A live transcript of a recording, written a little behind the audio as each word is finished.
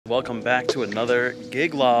welcome back to another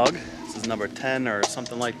gig log. This is number 10 or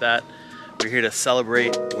something like that. We're here to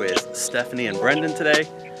celebrate with Stephanie and Brendan today.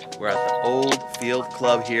 We're at the Old Field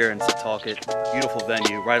Club here in Setauket. Beautiful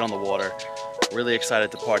venue, right on the water. Really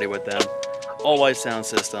excited to party with them. All white sound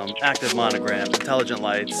system, active monogram, intelligent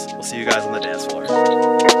lights. We'll see you guys on the dance floor.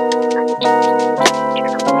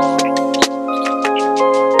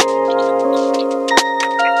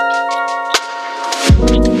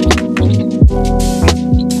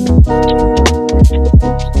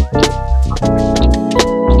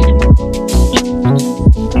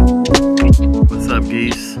 What's up,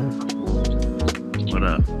 geese? What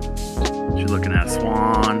up? What you looking at,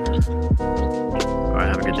 swan? All right,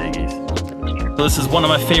 have a good day, geese. So this is one of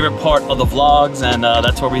my favorite part of the vlogs, and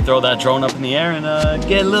that's where we throw that drone up in the air and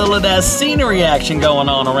get a little of that scenery action going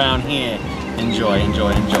on around here. Enjoy,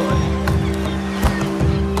 enjoy, enjoy.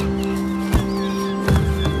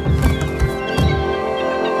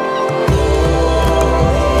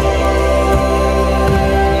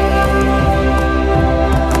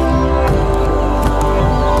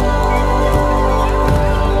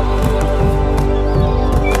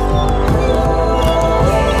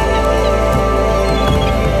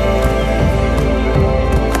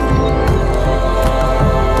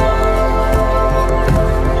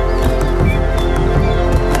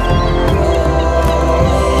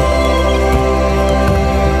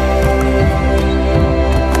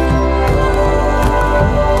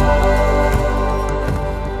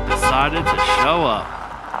 Decided to show up.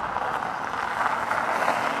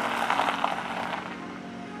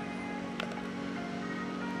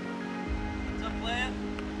 What's up, Plan?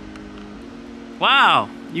 Wow,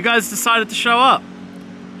 you guys decided to show up.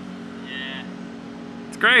 Yeah.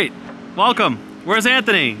 It's great. Welcome. Where's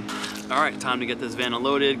Anthony? All right, time to get this van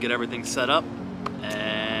unloaded, get everything set up,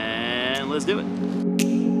 and let's do it.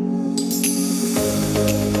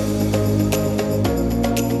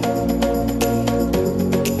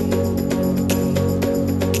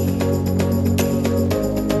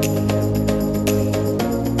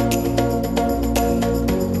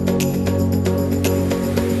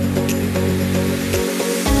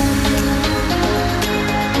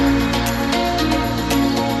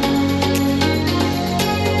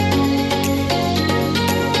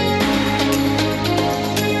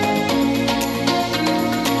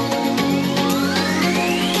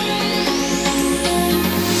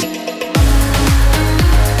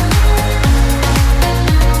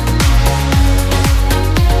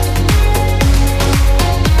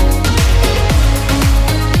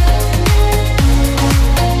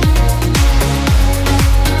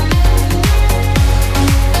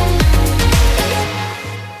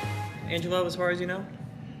 Angelo, as far as you know?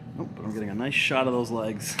 Nope, but I'm getting a nice shot of those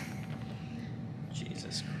legs.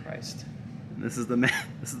 Jesus Christ. And this is the man.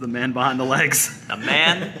 This is the man behind the legs. The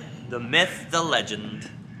man, the myth, the legend.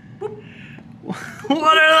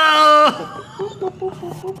 What are those?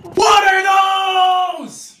 What are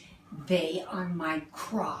those? They are my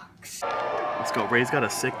Crocs. Let's go. Ray's got a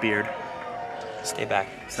sick beard. Stay back.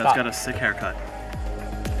 Seth's got a sick haircut.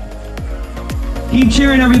 Keep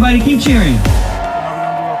cheering, everybody. Keep cheering.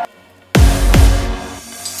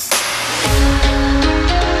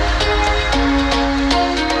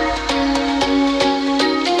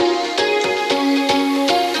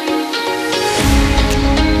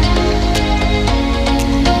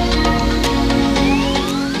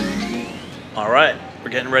 All right,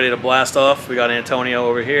 we're getting ready to blast off. We got Antonio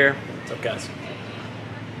over here. What's up, guys?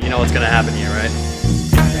 You know what's gonna happen here, right?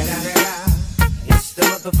 It's the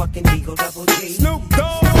motherfucking Eagle Double G. Snoop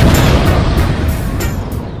Dogg.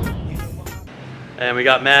 And we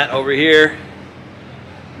got Matt over here.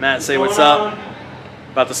 Matt, say what's up.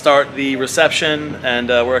 About to start the reception, and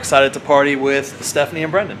we're excited to party with Stephanie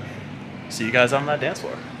and Brendan. See you guys on that dance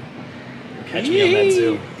floor. Catch me on that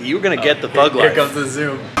Zoom. You were gonna get the bug life. Here comes the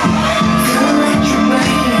Zoom.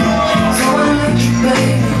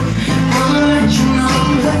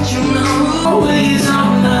 Always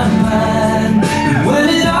on my mind when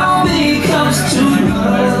it all becomes too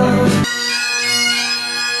much.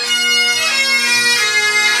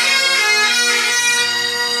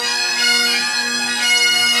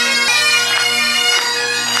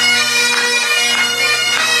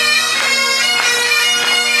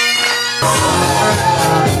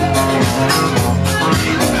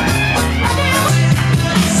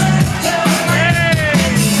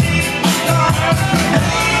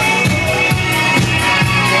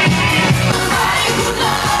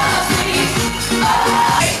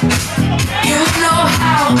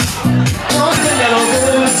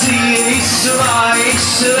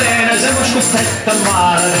 Aspetta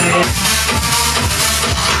male.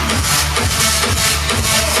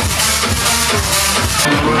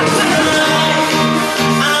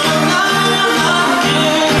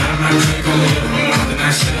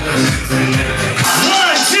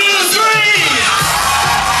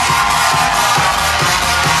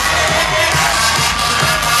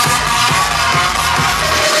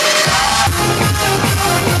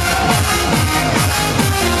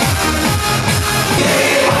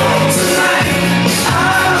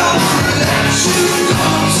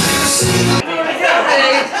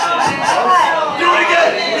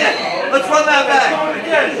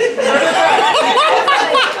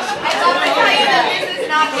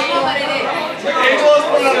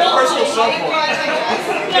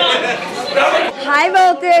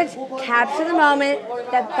 capture the moment,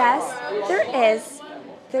 the best there is.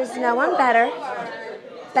 There's no one better.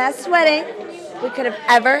 Best wedding we could have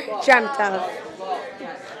ever dreamt of.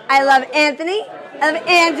 I love Anthony, I love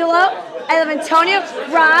Angelo, I love Antonio,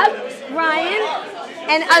 Rob, Ryan,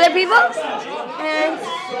 and other people,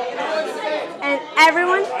 and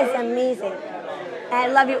everyone is amazing. And I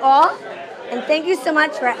love you all, and thank you so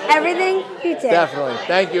much for everything you did. Definitely.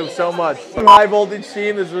 Thank you so much. High Voltage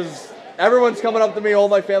team, everyone's coming up to me, all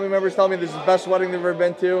my family members telling me this is the best wedding they've ever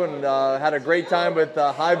been to, and had a great time with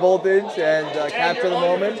High Voltage and capture the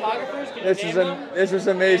moment. This was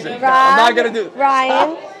amazing. Rob, I'm not gonna do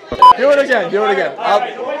Ryan. Do it again.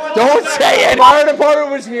 Don't say it. Fire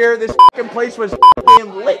department was here. This fucking place was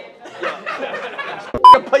fucking lit.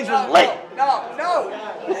 This place was lit. No.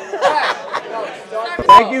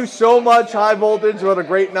 Thank you so much, High Voltage. What a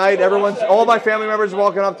great night. All my family members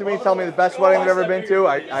walking up to me, telling me the best wedding they've ever been to.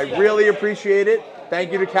 I really appreciate it.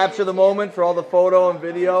 Thank you to Capture the Moment for all the photo and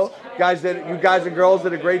video. You guys and girls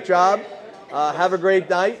did a great job. Have a great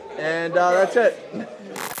night, and that's it.